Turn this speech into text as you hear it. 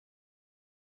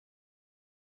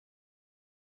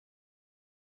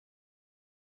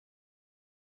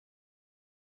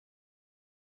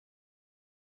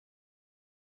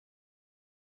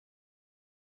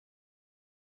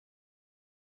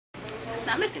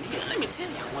Now listen here, let me tell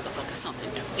y'all motherfuckers something.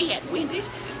 We at Wendy's,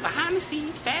 it's behind the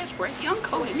scenes, fast break, Yung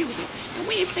Coby music, and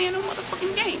we ain't playing no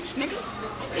motherfucking games, nigga.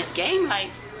 It's GameLife.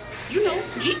 You know,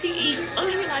 GTE,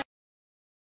 luxury life.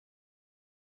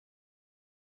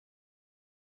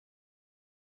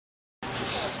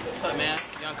 What's up, man?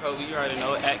 It's Yung Coby. You already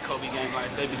know it. At Coby GameLife.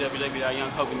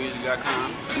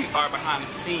 www.youngcobymusic.com. We are behind the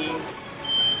scenes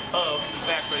of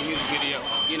fast break music video.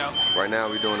 You know. Right now,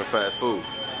 we're doing the fast food.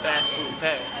 Fast food.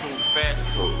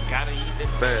 Gotta eat the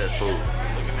fast food.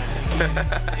 Looking at it. You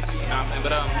know what I'm saying?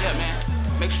 But yeah, man.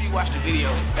 Make sure you watch the video.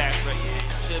 Fast break. It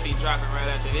should be dropping right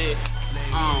after this.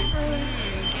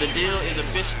 The deal is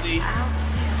officially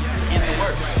in the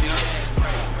works. You know.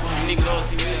 Nigga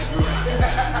Loyalty Music Group.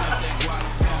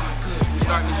 We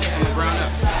starting this shit from the ground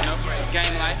up, you know?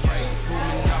 GameLife,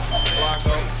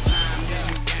 Largo,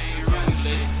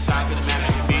 shout out to the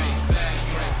manager, B.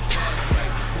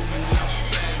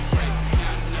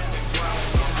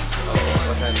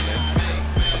 What's happening, man?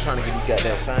 I'm trying to get these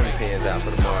goddamn signing pens out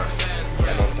for tomorrow.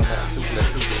 I know I'm talking about two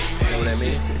bits. You know what I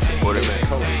mean? What it mean?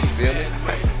 Coby, you feel me?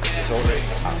 So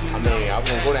I mean, I was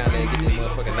gonna go down there and get these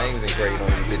motherfucking names engraved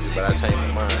on these bitches, but I changed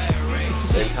my mind.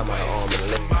 Every time I arm and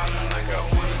a leg,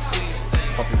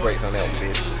 pump your brakes on that one,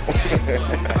 bitch. Yeah,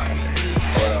 man.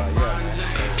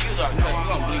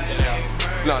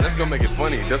 No, that's gonna make it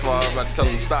funny. That's why I'm about to tell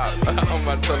him to stop. I'm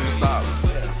about to tell him to stop.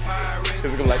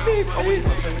 Cause it's gonna be like, beep, oh wait.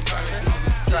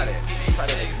 Try that. I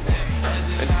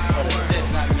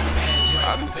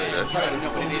didn't say that. You already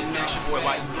know what it is, man. It's your boy,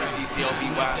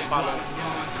 YUNTCOBY. Follow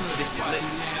this is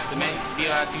Litz, the man,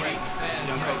 B-I-T-D,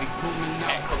 Yung Coby,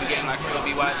 at Coby GameLife,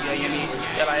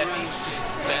 COBYGAME-LIFE.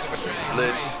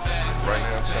 Litz, right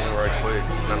now I'm chilling right quick.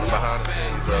 I'm behind the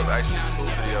scenes of actually 2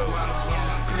 videos.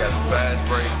 We got the fast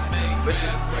break, which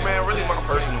is, man, really my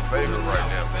personal favorite right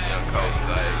now from Yung Coby.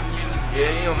 Like, yeah,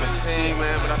 he on my team,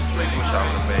 man, but I still wish I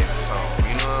would have made the song.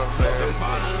 You know what I'm saying?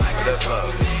 But that's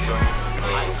love.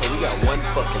 Alright, so we got one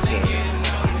fucking pen.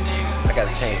 I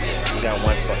gotta change this. We got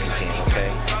one fucking pen,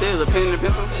 okay? There's a pen and a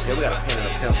pencil? Yeah, we got a pen and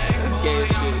a pencil. Yeah,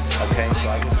 shit. Okay,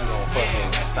 so I guess we gonna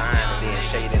fucking sign and then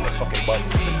shade in the fucking button.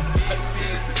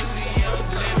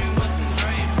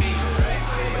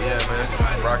 Yeah, man.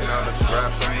 Rocking out, let's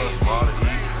grab something small to eat.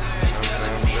 You know what I'm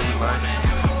saying? Really nice.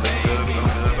 Looking good, feeling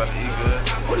good, about to eat good.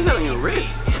 What is that on your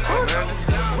wrist? Oh, man, this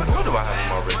is, what do I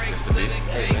have on my wrist, Mr. B?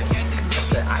 Hey, man.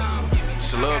 Just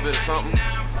a little bit of something.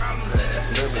 That's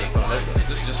a little bit of something. This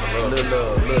is just a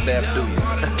little dab do you.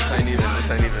 This ain't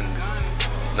even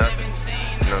nothing.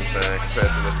 You know what I'm saying?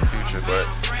 Compared to Mr. Future, but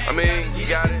I mean, you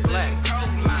got it.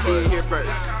 See you here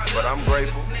first. But I'm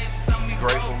grateful.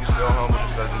 Grateful. We still humble.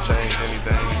 This doesn't change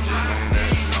anything. It just means that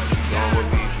we're doing what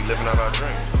we living out our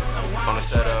dreams. On a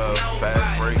set of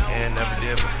fast break and never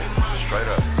did before. Straight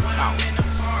up. Out.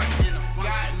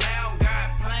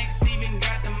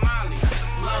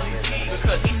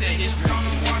 Because he said his dream.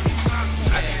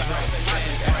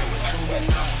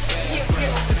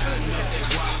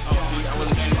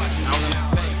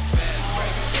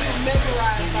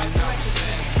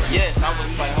 Yes, I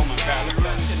was like, oh my god, look at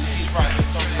that shit. She's probably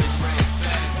so delicious.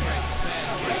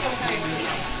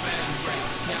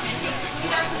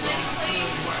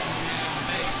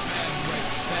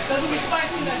 Doesn't be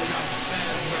spicy enough.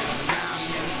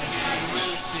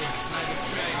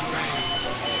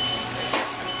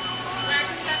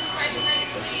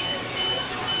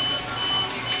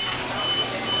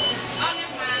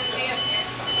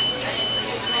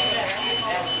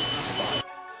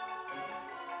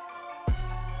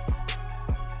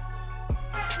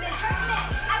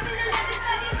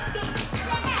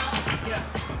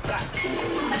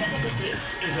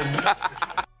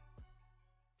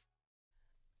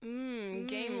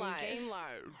 GameLife.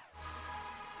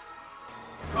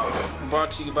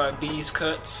 Brought to you by B's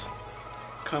Cuts.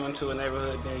 Coming to a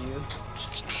neighborhood near you.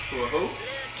 To a who?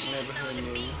 Neighborhood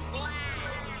near you.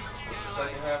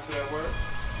 Second half of that word?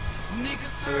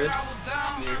 Hood.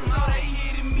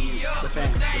 The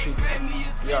fans, the people.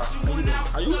 Yeah,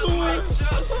 how you doing?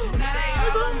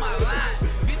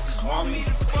 Call me.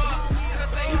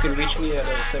 You can reach me at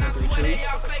 732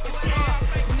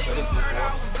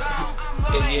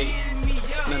 88.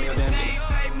 None of your damn days.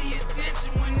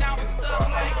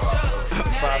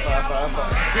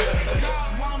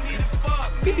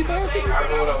 5555. 55. I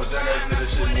know when I was young, I used to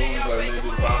this shit movies like maybe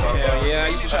 555. Hell yeah, I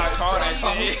used to try to call that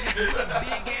shit.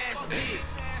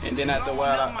 And then after a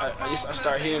while, I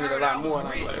start hearing it a lot more, and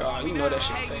I'm like, oh, you know that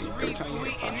shit fake. Every time you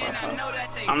hear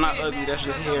 555. I'm not ugly, that's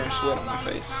just hair and sweat on my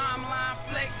face.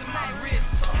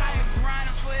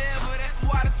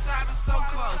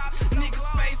 Niggas'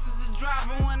 faces are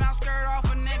dropping when I skirt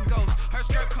off and that ghost. Her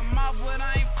skirt come off, but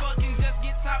I ain't fucking, just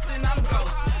get top and I'm ghost.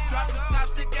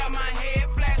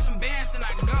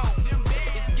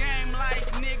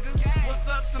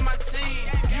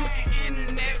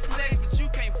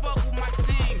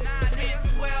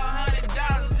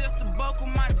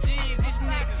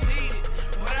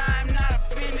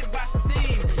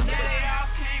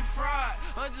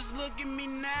 look at me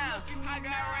now. I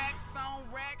got racks on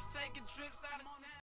racks, taking trips out of town.